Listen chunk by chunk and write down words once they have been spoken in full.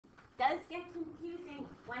does get confusing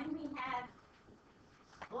when we have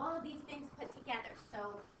all of these things put together.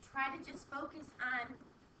 So try to just focus on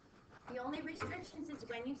the only restrictions is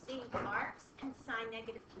when you see arcs and sine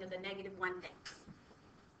negative, the negative 1 things.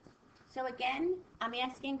 So again, I'm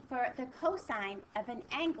asking for the cosine of an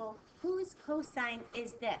angle whose cosine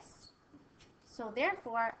is this. So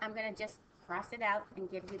therefore, I'm going to just cross it out and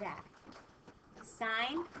give you that.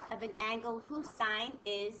 Sine of an angle whose sine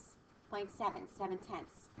is 0.7, 7/10.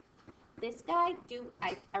 This guy,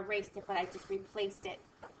 I erased it, but I just replaced it.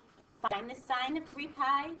 Find the sine of 3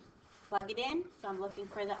 pi, plug it in. So I'm looking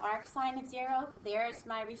for the arc sine of 0. There's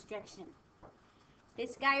my restriction.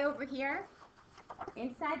 This guy over here,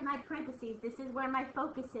 inside my parentheses, this is where my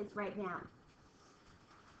focus is right now.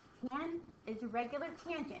 Tan is a regular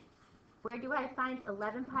tangent. Where do I find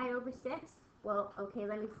 11 pi over 6? Well, okay,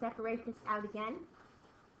 let me separate this out again.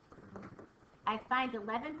 I find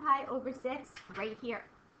 11 pi over 6 right here.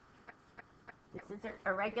 This is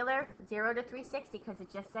a regular 0 to 360 because it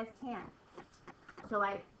just says tan. So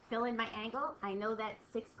I fill in my angle. I know that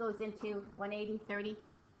 6 goes into 180, 30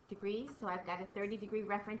 degrees, so I've got a 30-degree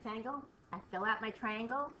reference angle. I fill out my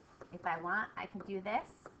triangle. If I want, I can do this.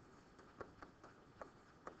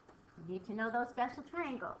 You need to know those special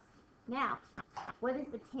triangles. Now, what is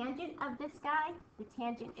the tangent of this guy? The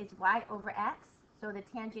tangent is y over x, so the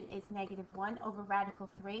tangent is negative 1 over radical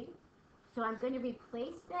 3. So I'm going to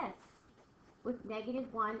replace this with negative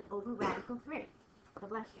 1 over radical 3. So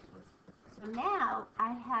bless you. So now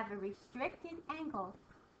I have a restricted angle.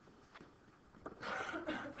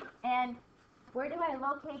 And where do I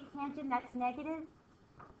locate tangent that's negative?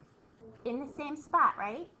 In the same spot,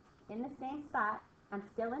 right? In the same spot. I'm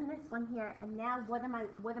still in this one here. And now what am I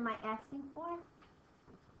asking for?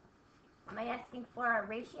 Am I asking for a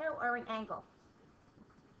ratio or an angle?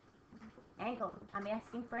 Angle. I'm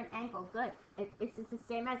asking for an angle. Good. This is the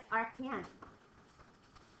same as arctan.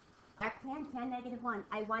 Arctan, tan, negative 1.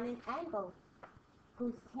 I want an angle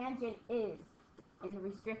whose tangent is in a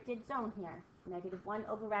restricted zone here. Negative 1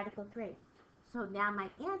 over radical 3. So now my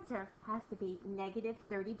answer has to be negative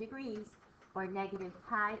 30 degrees or negative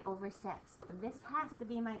pi over 6. This has to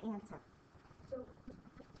be my answer.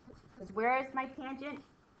 Because where is my tangent?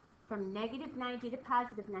 From negative 90 to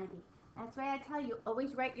positive 90. That's why I tell you,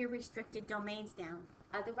 always write your restricted domains down.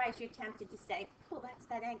 Otherwise, you're tempted to say, oh, that's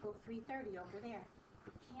that angle 330 over there.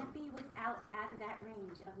 It can't be out of that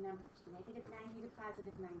range of numbers, negative 90 to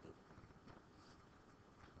positive 90.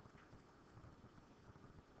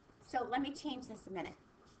 So let me change this a minute.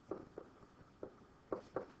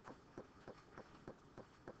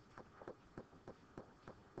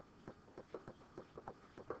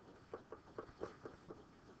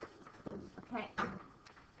 Okay.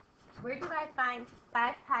 Where do I find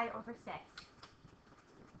 5 pi over 6?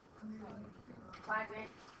 Quadrant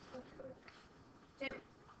 2.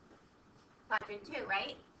 Quadrant 2,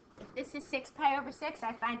 right? If this is 6 pi over 6,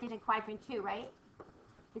 I find it in quadrant 2, right?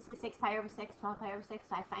 This is 6 pi over 6, 12 pi over 6,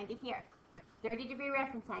 so I find it here. 30-degree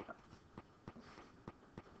reference angle.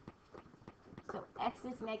 So x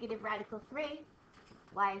is negative radical 3,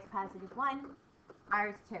 y is positive 1, r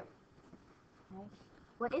is 2. Okay.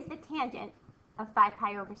 What is the tangent of 5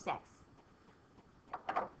 pi over 6?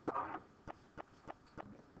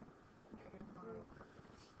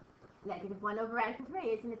 Negative 1 over radical 3.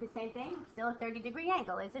 Isn't it the same thing? Still a 30-degree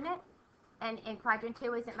angle, isn't it? And in quadrant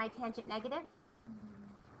 2, isn't my tangent negative?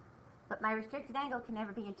 But my restricted angle can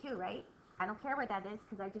never be in 2, right? I don't care what that is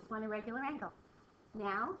because I just want a regular angle.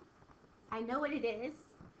 Now, I know what it is.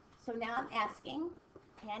 So now I'm asking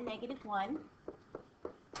tan negative 1.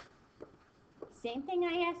 Same thing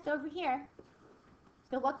I asked over here.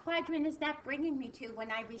 So what quadrant is that bringing me to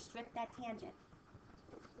when I restrict that tangent?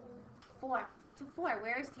 4 to 4.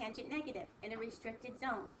 Where is tangent negative? In a restricted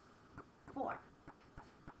zone. 4.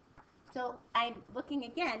 So I'm looking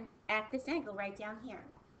again at this angle right down here.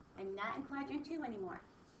 I'm not in quadrant 2 anymore.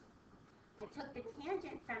 I took the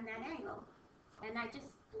tangent from that angle and I just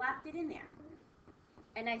plopped it in there.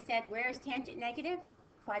 And I said, where is tangent negative?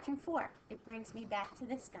 Quadrant 4. It brings me back to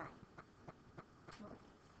this guy.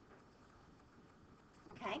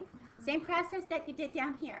 Okay? Same process that you did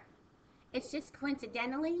down here. It's just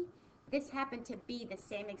coincidentally, this happened to be the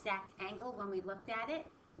same exact angle when we looked at it.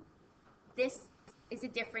 This is a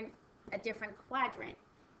different quadrant.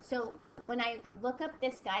 So when I look up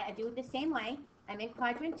this guy, I do it the same way. I'm in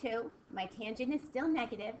quadrant 2. My tangent is still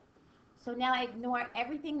negative. So now I ignore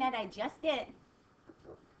everything that I just did.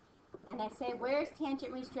 And I say, where is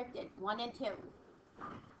tangent restricted? 1 and 2.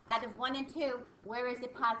 Out of 1 and 2, where is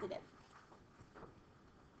it positive?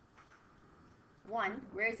 1.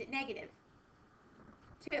 Where is it negative?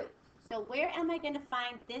 2. So where am I going to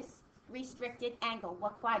find this restricted angle?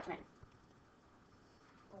 What quadrant?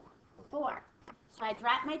 4. So I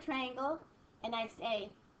drop my triangle and I say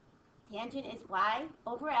tangent is y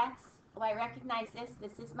over x. Oh, I recognize this.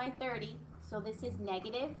 This is my 30. So this is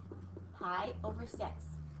negative pi over 6.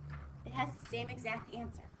 It has the same exact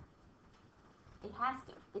answer. It has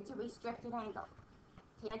to. It's a restricted angle.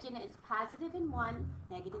 Tangent is positive in 1,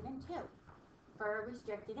 negative in 2 for a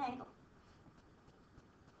restricted angle.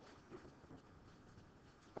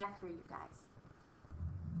 That's for you guys.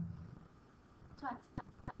 What?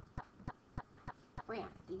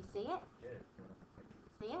 Grant, do you see it? Yeah.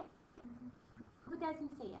 See it? Who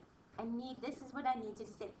doesn't see it? This is what I need you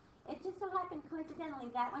to see. It just so happened coincidentally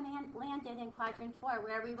that one landed in quadrant 4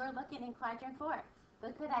 where we were looking in quadrant 4.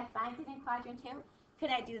 But could I find it in quadrant 2? Could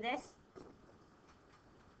I do this?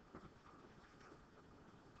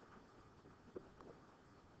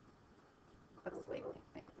 Oops, wait.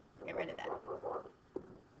 Get rid of that.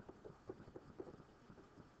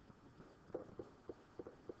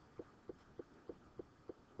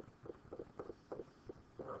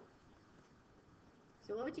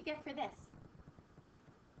 So what would you get for this?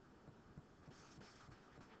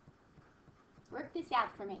 Work this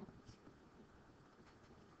out for me.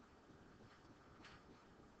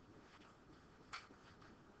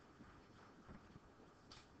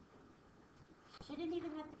 Shouldn't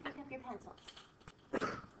even have to pick up your pencils.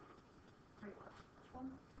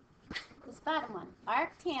 This bottom one,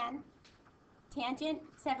 arc tan, tangent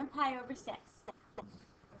 7 pi over 6.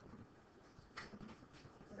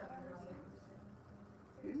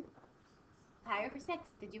 Pi over 6.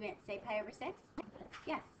 Did you say pi over 6?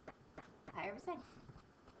 Yes. Pi over 6.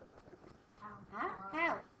 Huh?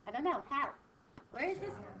 How? I don't know. How? Where is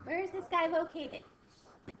this guy located?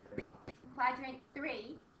 Quadrant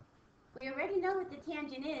 3. We already know what the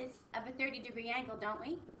tangent is of a 30-degree angle, don't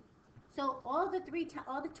we? So all the 2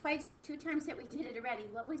 times that we did it already,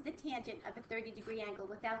 what was the tangent of a 30-degree angle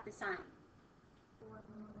without the sign?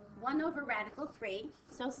 1 over radical 3.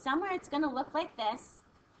 So somewhere it's going to look like this.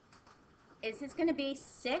 Is this going to be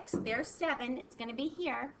 6? There's 7. It's going to be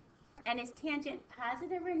here. And is tangent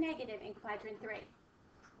positive or negative in quadrant 3?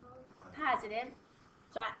 Positive.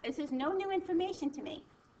 So this is no new information to me.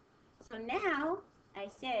 So now I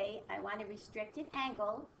say I want a restricted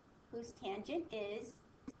angle whose tangent is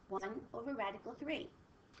 1 over radical 3.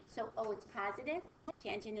 So, it's positive.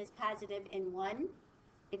 Tangent is positive in 1.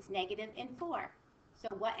 It's negative in 4. So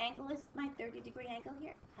what angle is my 30-degree angle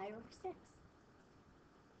here? Pi over 6.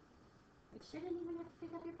 You shouldn't even have to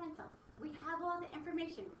pick up your pencil. We have all the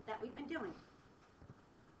information that we've been doing.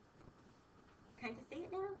 Kind of see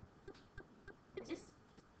it now? It just,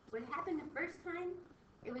 what happened the first time,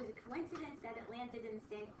 it was a coincidence that it landed in the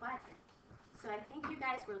same quadrant. So I think you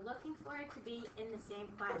guys were looking for it to be in the same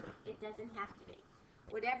quadrant. It doesn't have to be.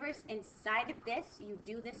 Whatever's inside of this, you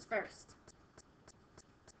do this first.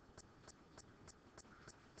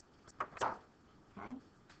 Okay?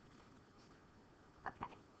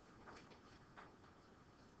 Okay.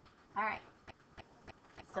 All right.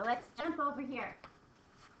 So let's jump over here.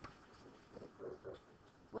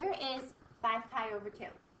 Where is 5 pi over 2?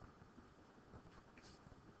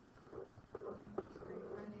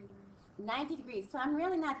 90 degrees. So I'm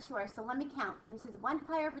really not sure. So let me count. This is 1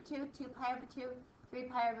 pi over 2, 2 pi over 2, 3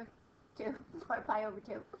 pi over 2, 4 pi over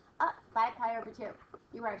 2. 5 pi over 2.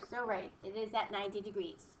 You are so right. It is at 90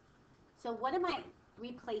 degrees. So what am I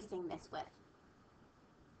replacing this with?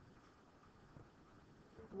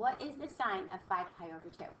 What is the sign of 5 pi over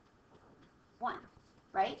 2? 1,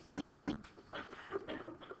 right? So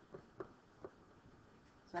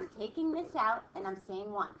I'm taking this out and I'm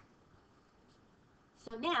saying 1.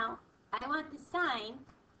 So now I want the sign,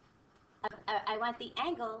 I want the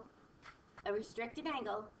angle, a restricted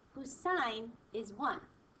angle, whose sign is 1.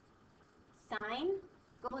 Sign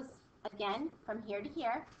goes, again, from here to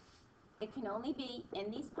here. It can only be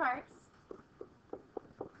in these parts.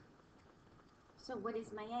 So what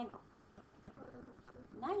is my angle?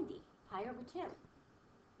 90, pi over 2.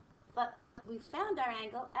 But we found our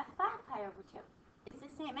angle at 5 pi over 2. It's the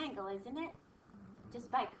same angle, isn't it? Just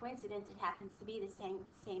by coincidence, it happens to be the same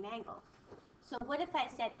angle. So what if I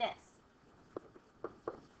said this?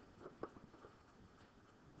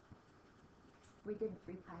 We did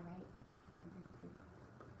 3 pi,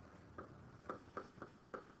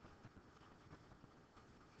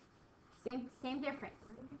 right? Same difference.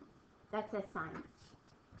 That's a sign.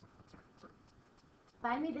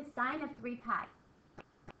 Find me the sign of 3 pi.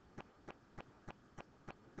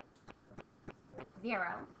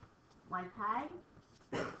 0. 1 pi.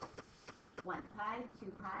 1 pi,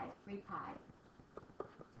 2 pi, 3 pi.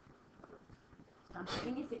 So I'm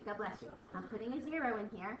putting God bless you. I'm putting a 0 in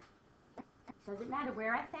here. Doesn't matter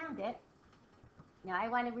where I found it. Now I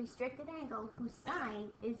want a restricted angle whose sine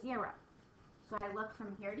is 0. So I look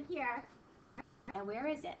from here to here, and where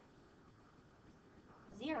is it?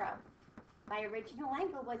 0. My original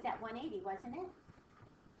angle was at 180, wasn't it?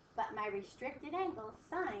 But my restricted angle,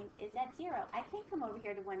 sine, is at 0. I can't come over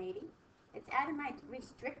here to 180. It's out of my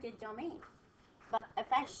restricted domain. But if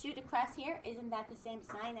I shoot across here, isn't that the same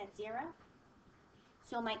sine at 0?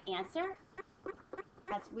 So my answer,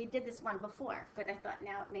 we did this one before, but I thought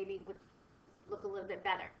now maybe it would look a little bit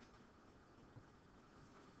better.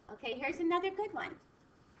 Okay, here's another good one.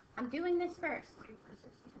 I'm doing this first.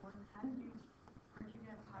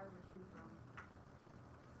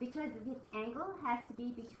 Because this angle has to be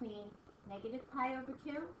between negative pi over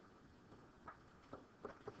 2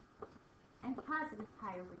 and positive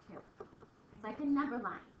pi over 2. It's like a number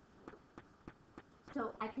line. So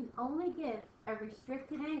I can only give a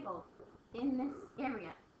restricted angle in this area.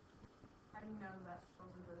 How do you know that's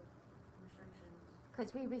supposed to be restrictions?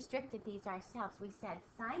 Because we restricted these ourselves. We said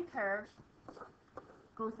sine curve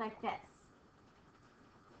goes like this.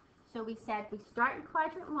 So we said we start in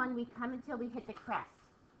quadrant 1, we come until we hit the crest.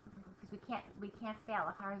 Because we can't fail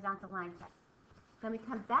a horizontal line test. Then we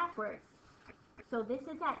come backwards. So this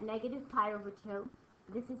is at negative pi over 2.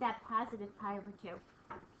 This is at positive pi over 2.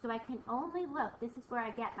 So I can only look, this is where I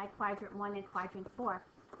get my quadrant 1 and quadrant 4.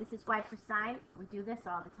 This is why for sine, we do this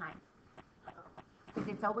all the time. Because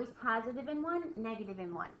it's always positive in one, negative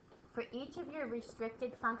in one. For each of your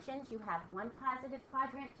restricted functions, you have one positive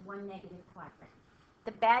quadrant, one negative quadrant.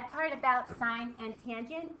 The bad part about sine and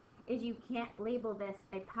tangent is you can't label this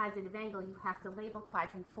a positive angle. You have to label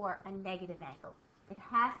quadrant 4 a negative angle. It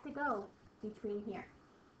has to go between here.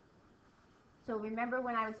 So remember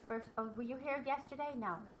when I was first, were you here yesterday?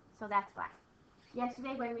 No. So that's why.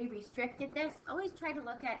 Yesterday when we restricted this, always try to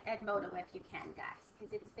look at Edmodo if you can, guys.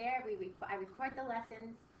 Because it's there, I record the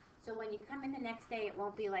lessons, so when you come in the next day, it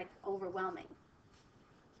won't be like overwhelming.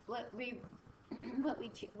 What we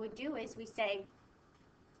would do is we say,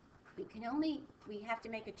 we have to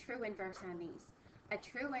make a true inverse on these. A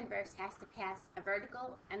true inverse has to pass a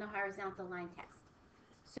vertical and a horizontal line test.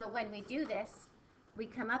 So when we do this, we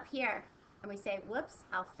come up here and we say, whoops,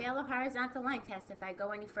 I'll fail a horizontal line test if I go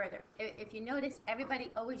any further. If you notice, everybody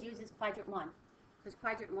always uses quadrant 1. Because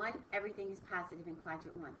quadrant 1, everything is positive in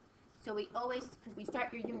quadrant 1. So we always, because we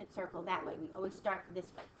start your unit circle that way, we always start this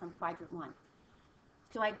way from quadrant 1.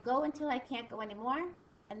 So I go until I can't go anymore,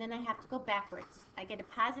 and then I have to go backwards. I get a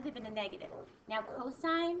positive and a negative. Now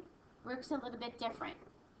cosine works a little bit different.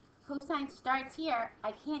 Cosine starts here,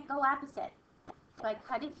 I can't go opposite. So I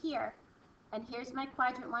cut it here, and here's my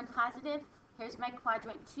quadrant 1 positive, here's my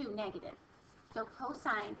quadrant 2 negative. So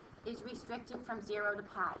cosine is restricted from 0 to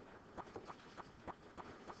pi.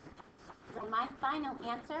 So my final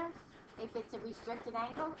answer, if it's a restricted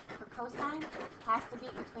angle for cosine, has to be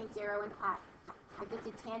between 0 and pi. If it's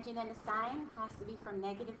a tangent and a sine, has to be from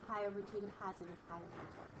negative pi over 2 to positive pi over 2.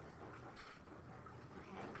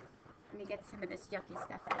 Okay, let me get some of this yucky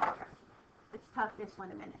stuff out of here. Let's talk this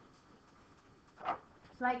one a minute.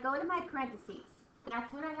 So I go to my parentheses.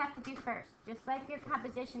 That's what I have to do first. Just like your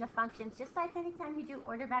composition of functions, just like anytime you do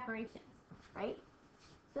order of operations, right?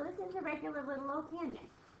 So this is a regular little old tangent.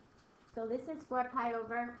 So this is 4 pi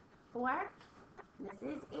over 4.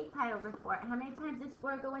 This is 8 pi over 4. How many times does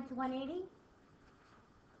 4 go into 180?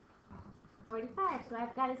 45. So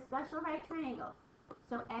I've got a special right triangle.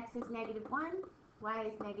 So x is negative 1, y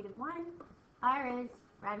is negative 1, r is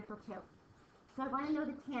radical 2. So I want to know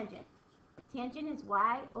the tangent. Tangent is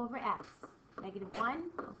y over x. Negative 1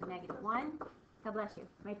 over negative 1. God bless you.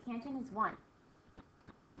 My tangent is 1.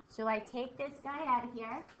 So I take this guy out of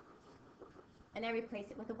here, and I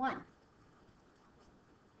replace it with a 1.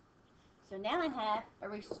 So now I have a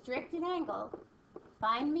restricted angle.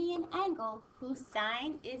 Find me an angle whose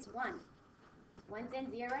sine is 1. Ones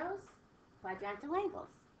and zeros, quadrantal angles.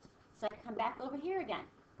 So I come back over here again.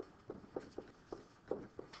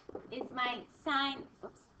 Is my sine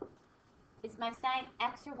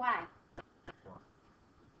x or y?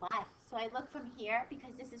 Y. So I look from here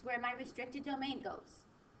because this is where my restricted domain goes.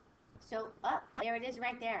 So, there it is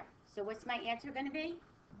right there. So what's my answer going to be?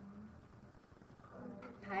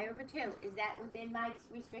 Pi over 2. Is that within my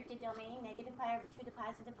restricted domain? Negative pi over 2 to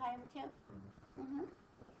positive pi over 2? Mm-hmm.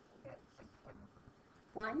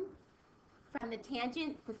 1. From the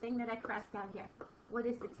tangent, the thing that I crossed out here. What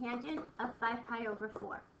is the tangent of 5 pi over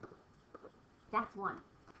 4? That's 1.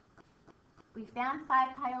 We found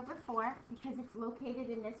 5 pi over 4 because it's located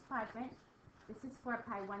in this quadrant. This is 4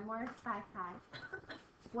 pi. One more is 5 pi.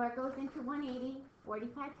 4 goes into 180.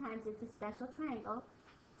 45 times. It's a special triangle.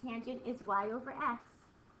 Tangent is y over x.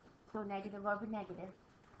 So negative over negative.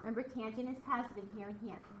 Remember, tangent is positive here and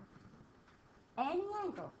here. Any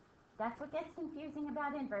angle. That's what gets confusing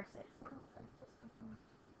about inverses.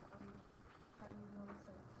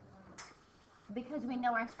 Because we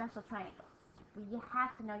know our special triangles. You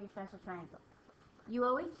have to know your special triangle. You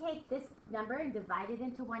always take this number and divide it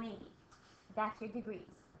into 180. That's your degrees.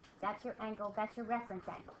 That's your angle. That's your reference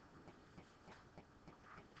angle.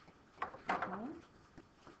 Okay.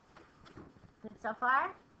 Good so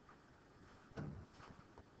far?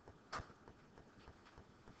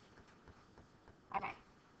 All right.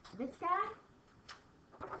 This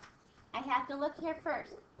guy, I have to look here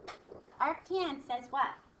first. Arctan says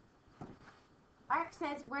what? Arc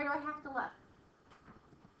says, where do I have to look?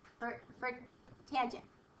 For tangent.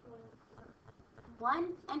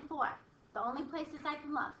 1 and 4. The only places I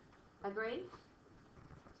can look. Agree?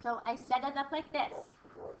 So I set it up like this.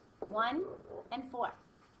 1 and 4.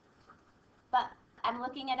 But I'm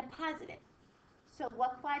looking at a positive. So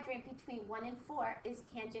what quadrant between 1 and 4 is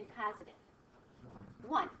tangent positive?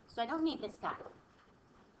 1. So I don't need this guy.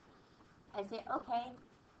 I say, okay,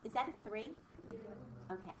 is that a 3?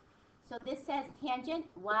 Okay. So this says tangent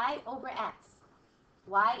y over x.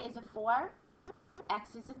 Y is a 4.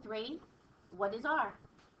 X is a 3. What is r?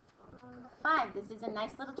 5. This is a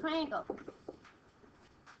nice little triangle.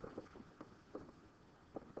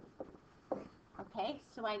 Okay,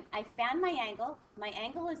 so I found my angle. My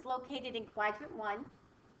angle is located in quadrant 1.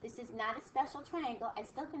 This is not a special triangle. I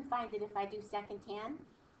still can find it if I do second tan.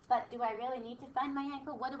 But do I really need to find my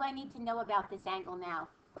angle? What do I need to know about this angle now?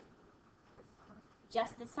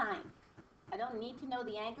 Just the sign. I don't need to know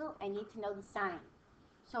the angle. I need to know the sign.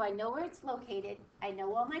 So I know where it's located. I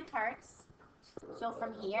know all my parts. So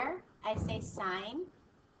from here, I say sine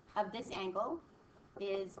of this angle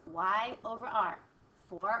is y over r,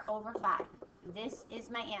 4 over 5. This is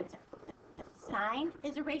my answer. Sine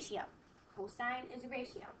is a ratio. Cosine is a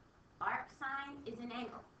ratio. Arc sine is an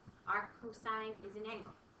angle. Arc cosine is an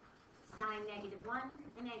angle. Sine negative 1,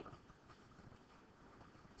 an angle.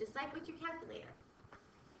 Just like with your calculator.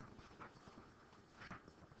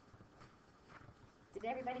 Did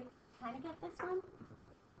everybody kind of get this one?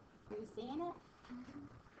 Are you seeing it?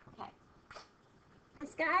 Okay.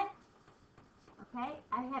 This guy, okay,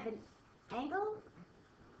 I have an angle,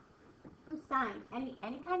 cosine, any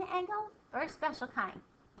kind of angle, or a special kind?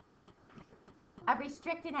 A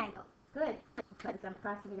restricted angle. Good. Because I'm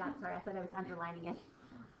crossing it out. Sorry, I thought I was underlining it.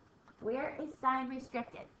 Where is sine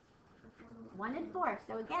restricted? 1 and 4.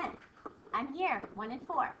 So again, I'm here, 1 and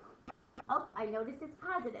 4. Oh, I notice it's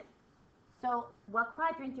positive. So what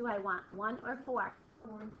quadrant do I want? 1 or 4?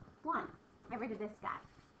 1. Get rid of this guy.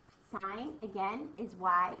 Sine, again, is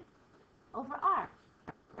y over r.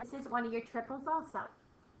 This is one of your triples also.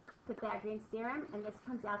 Pythagorean theorem, and this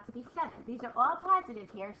comes out to be 7. These are all positive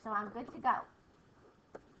here, so I'm good to go.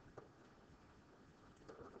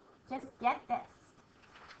 Just get this.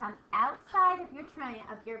 Come outside of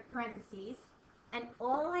your parentheses, and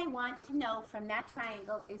all I want to know from that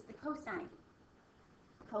triangle is the cosine.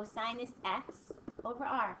 Cosine is x over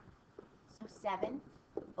r. So 7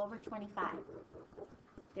 over 25.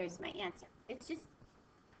 There's my answer. It's just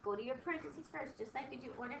go to your parentheses first, just like you do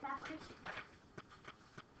order of operation.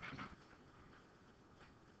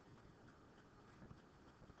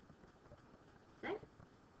 Good?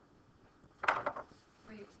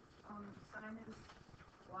 Wait, sine is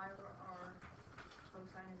y over r,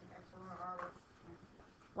 cosine is x over r.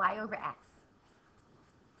 Y over x.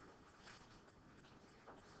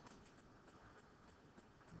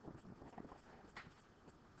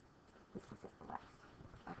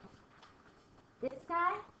 This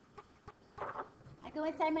guy, I go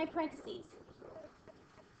inside my parentheses.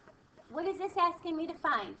 What is this asking me to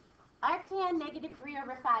find? Arctan negative 3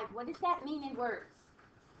 over 5. What does that mean in words?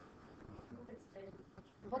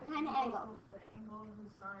 What kind of angle? The angle of the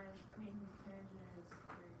sine, tangent is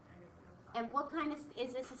 3. And what kind of,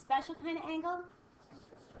 is this a special kind of angle?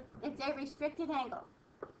 It's a restricted angle.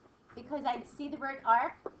 Because I see the word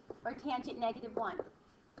arc or tangent negative 1.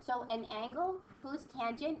 So an angle whose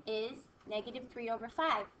tangent is negative 3 over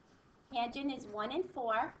 5. Tangent is 1 and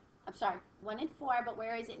 4. I'm sorry, 1 and 4, but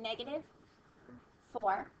where is it negative?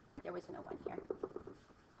 4. There was no 1 here.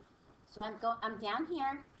 So I'm down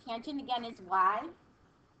here. Tangent again is y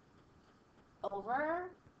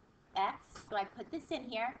over x. So I put this in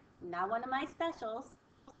here. Not one of my specials.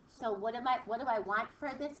 So what do I want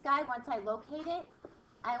for this guy once I locate it?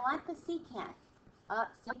 I want the secant.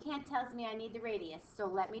 Secant tells me I need the radius. So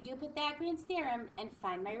let me do Pythagorean's theorem and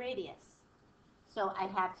find my radius. So I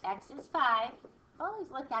have x is 5.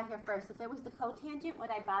 Always look down here first. If it was the cotangent,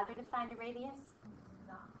 would I bother to find a radius?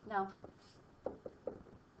 No.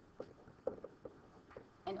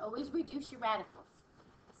 always reduce your radicals.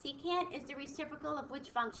 Secant is the reciprocal of which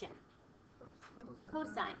function?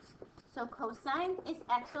 Cosine. So cosine is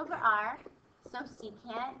x over r, so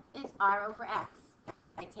secant is r over x.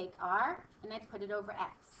 I take r and I put it over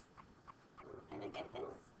x. And I get this.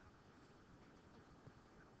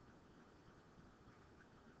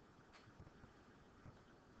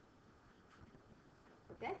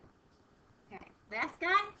 Good? Alright, last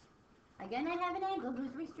guy. Again, I have an angle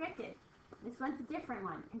who's restricted. This one's a different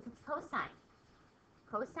one because it's cosine.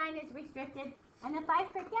 Cosine is restricted, and if I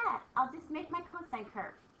forget, I'll just make my cosine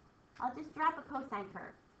curve. I'll just drop a cosine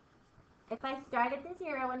curve. If I start at the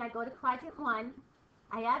 0 and I go to quadrant 1,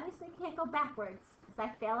 I obviously can't go backwards because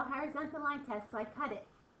I fail a horizontal line test, so I cut it.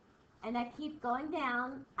 And I keep going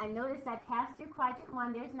down. I notice I passed through quadrant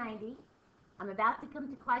 1, there's 90. I'm about to come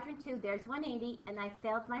to quadrant 2, there's 180, and I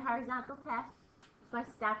failed my horizontal test, so I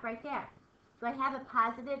stop right there. Do I have a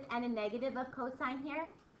positive and a negative of cosine here?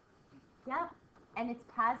 Yep. And it's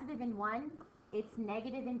positive in 1, it's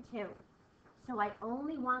negative in 2. So I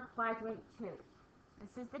only want quadrant 2.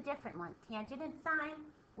 This is the different one. Tangent and sine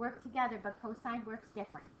work together, but cosine works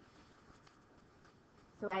different.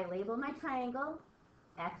 So I label my triangle,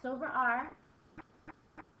 x over r.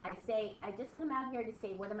 I just come out here to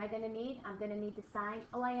say, what am I going to need? I'm going to need the sine.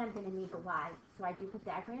 Oh, I am going to need the y. So I do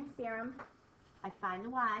Pythagorean theorem. I find the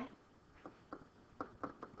y.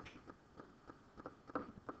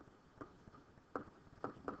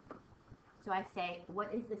 So I say,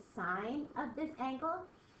 what is the sine of this angle?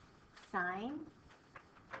 Sine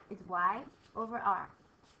is y over r.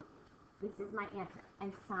 This is my answer.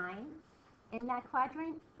 And sine in that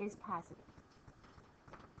quadrant is positive.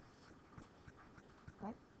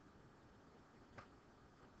 Good.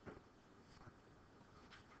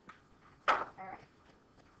 All right.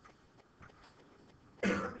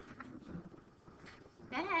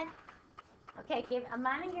 Go ahead. Okay, give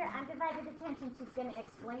Amani your undivided attention. She's going to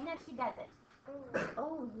explain as she does it.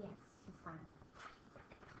 Oh, yes, she's fine.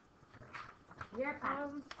 You're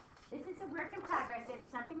fine. This is a work in progress. If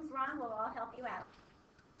something's wrong, we'll all help you out.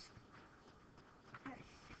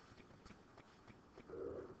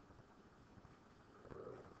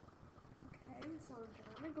 Okay, so I'm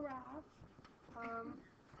drawing a graph.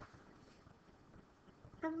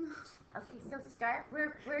 Okay, so start.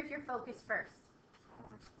 Where's your focus first?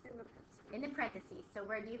 In the In the parentheses. So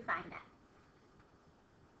where do you find that?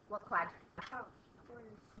 What quadrant? oh,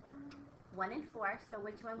 1 and 4. So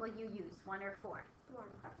which one will you use? 1 or 4? 1.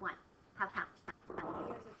 1. How come?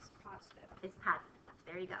 Because it's positive. It's positive.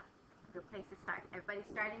 There you go. Good place to start. Everybody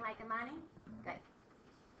starting like Amani? Good.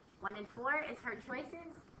 1 and 4 is her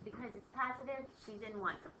choices. Because it's positive, she's in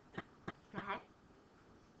 1. Go ahead.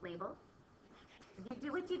 Label. You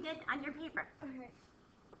do what you did on your paper. Okay.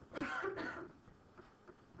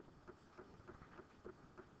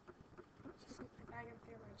 Just Pythagorean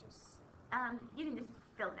theorem, I just... You can just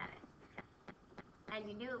fill that in. And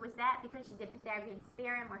you knew it was that because she did Pythagorean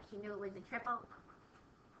theorem, or she knew it was a triple.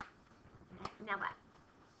 Now what?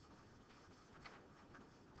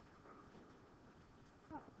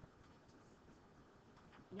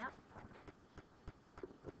 Yep.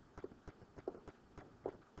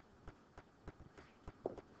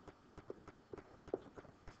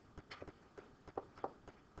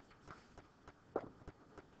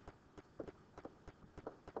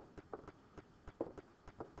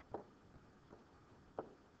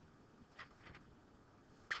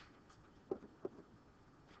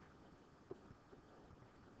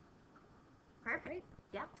 Perfect.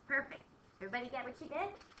 Yep, perfect. Everybody get what you did?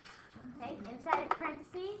 Okay, inside of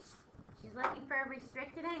parentheses, she's looking for a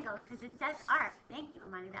restricted angle because it says arc. Thank you,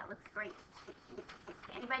 Amani. That looks great.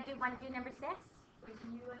 Anybody want to do number 6?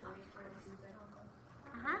 Can you like wait for it to say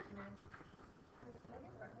Uh-huh.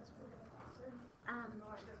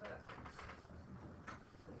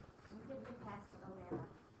 We did the test earlier.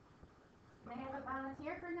 May I have a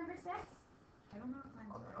volunteer for number 6? I don't know if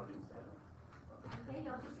mine's right. Okay,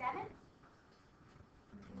 you'll do 7?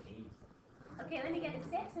 Okay, let me get a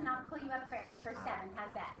 6 and I'll pull you up for 7.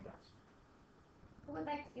 How's that? Who would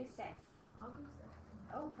like to do 6? I'll do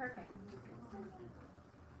 6. Oh, perfect.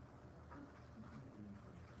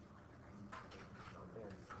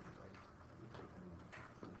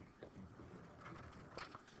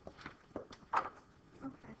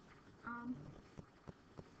 Okay.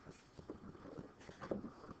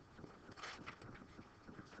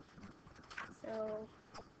 So,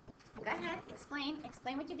 Go ahead, explain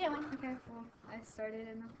what you're doing. okay, well, I started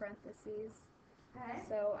in the parentheses. Okay.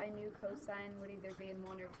 So I knew cosine would either be in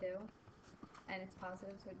 1 or 2. And it's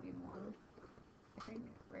positive, so it'd be 1. I think,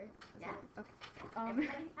 right? Is Yeah. that- Okay.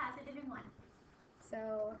 Everybody's positive in 1.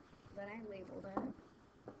 So then I labeled it.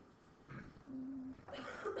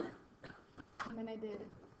 And then I did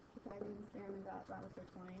Pythagorean theorem and got radical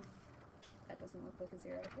 20. That doesn't look like a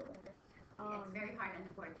 0, but whatever. It's very hard on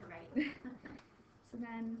the board to write. So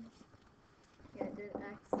then, yeah, I did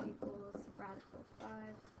x equals radical 5.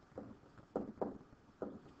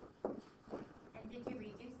 And did you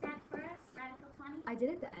reduce that for us, radical 20? I did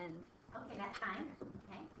at the end. Okay, that's fine.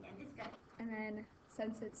 Okay, the end is good. And then,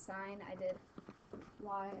 since it's sine, I did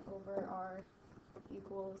y over r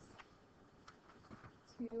equals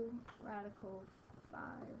 2 radical 5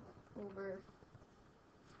 over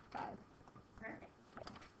 5. Perfect.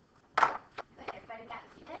 Good. Everybody got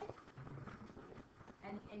what you did?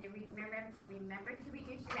 And remember to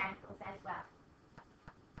reduce your radicals as well.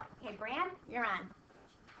 Okay, Bran, you're on.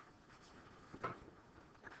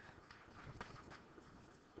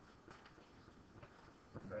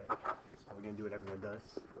 Right. So we're gonna do what everyone does.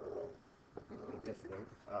 Like this thing.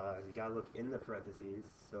 You gotta look in the parentheses.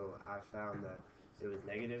 So I found that it was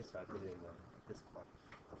negative, so I put it in the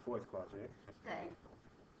fourth quadrant. Good.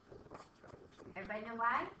 Everybody know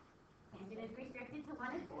why? Tangent is restricted to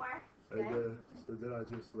 1 and 4. Good. So then I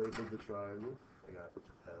just labeled the triangle. I got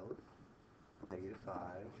L, negative 5.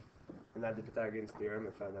 And I did Pythagorean's theorem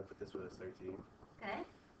and found out that this was 13. Good.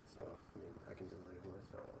 So, I can just label it.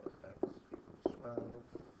 So, x equals 12,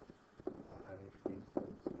 y equals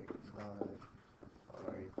negative 5,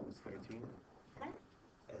 r equals 13. Good.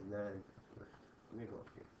 And then, let me go up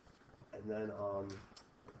here. And then,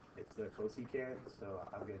 it's the cosecant. So,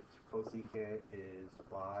 I'll get cosecant is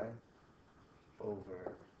y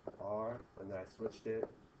over r, and then I switched it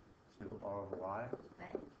to r over y.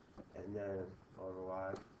 Good. And then over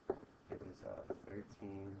y, it was 13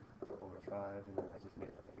 over 5, and then I just made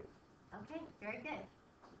that negative. Okay, very good.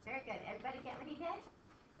 Very good. Everybody get what he did?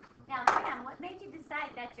 Now, Bran, what made you decide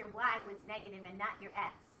that your y was negative and not your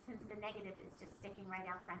x, since the negative is just sticking right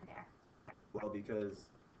out front there? Well, because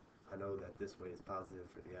I know that this way is positive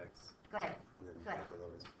for the x. Good. And then Good.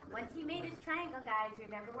 below is Once he made his triangle, guys,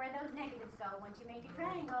 remember where those negatives go. Once you make your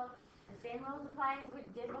triangle, the same rules apply as we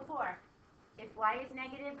did before. If y is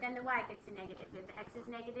negative, then the y gets a negative. If x is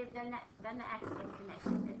negative, then the x gets a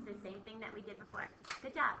negative. It's the same thing that we did before.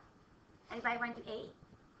 Good job. Anybody want to do 8?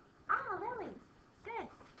 Oh, Lily. Good.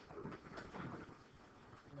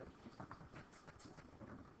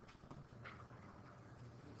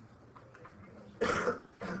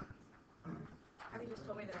 You just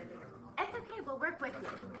told me that I did it. That's okay. We'll work with you.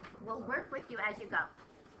 We'll work with you as you go.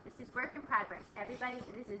 This is work in progress. Everybody,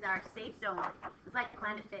 this is our safe zone. It's like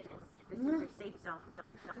Planet Fitness. This is your safe zone.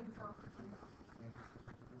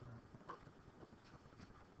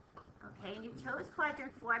 Okay, and you chose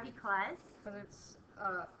quadrant 4 because? Because it's,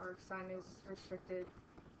 our sign is restricted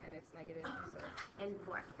and it's negative, so. In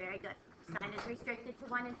 4. Very good. Sign is restricted to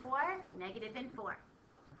 1 and 4, negative in 4.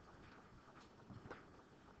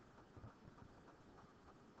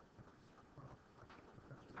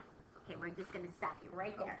 Okay, we're just going to stop you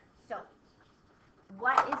right there. So,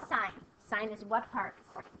 what is sine? Sine is what parts?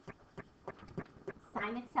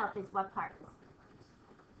 Sine itself is what parts?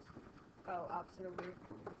 Oh, opposite of weird.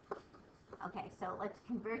 Okay, so let's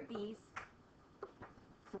convert these.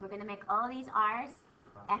 So we're going to make all these r's.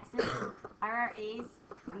 X's are our a's.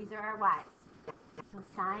 These are our y's. So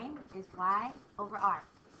sine is y over r.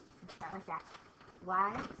 Let's start with that.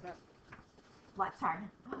 Y, what, sorry,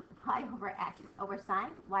 y over x. Over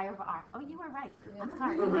sine, y over r. Oh, you were right. I'm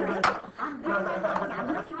sorry.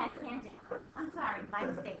 I'm looking at tangent. I'm sorry, my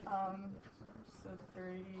mistake. So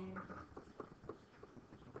 30.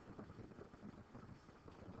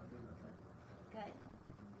 Good.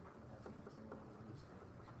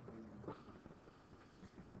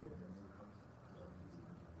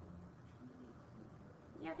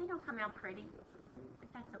 Yeah, they don't come out pretty, but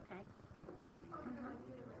that's okay.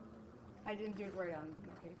 I didn't do it right on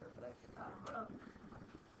the paper, but I forgot.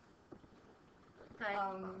 Good.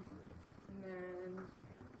 And then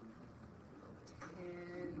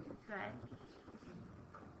 10 Good.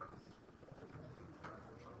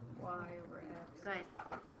 y over x. Good.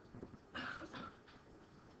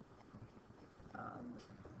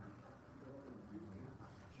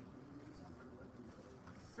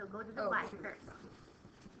 So go to the y first.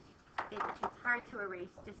 It's hard to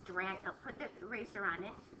erase. Just drag. I'll put the eraser on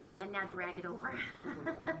it, and now drag it over.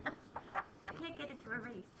 I can't get it to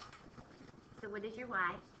erase. So what is your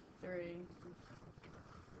y? 3.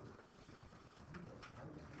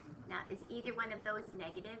 Now, is either one of those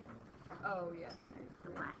negative? Oh, yeah.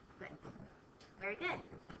 The y. Good. Very good.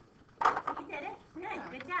 You did it. Good. Yeah.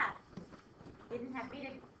 Good job. Didn't have me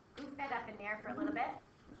to goof that up in there for a little bit.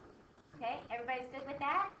 Okay. Everybody's good with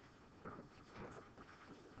that?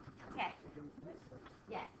 Okay.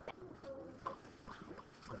 Yes.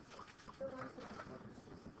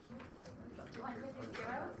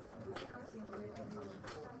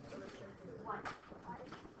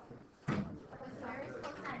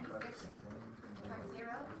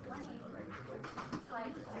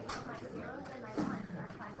 I put my zeros and my ones.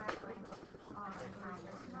 That's my reference.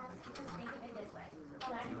 Think of it this way.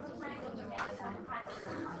 Sine of a triangle, you make a sine of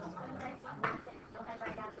hypotenuse. As soon as I see nothing, you'll head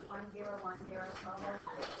right out to 1, 0, 1, 0, over.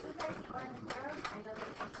 As soon as I see 1 and 0, I know that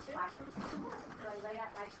it's quadrant. So I lay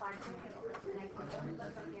out my quadrant angles, and I can only go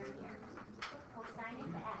from here to here. Cosine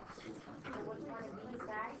of x. So which one of these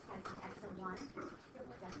guys has an x of 1?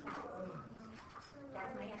 That's that.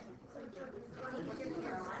 That's my answer. It's equal to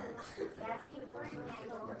 0, 1. Asking for an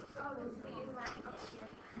angle between sine and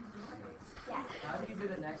yes. How do you do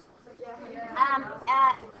the next one?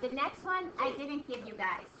 The next one I didn't give you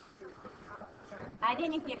guys.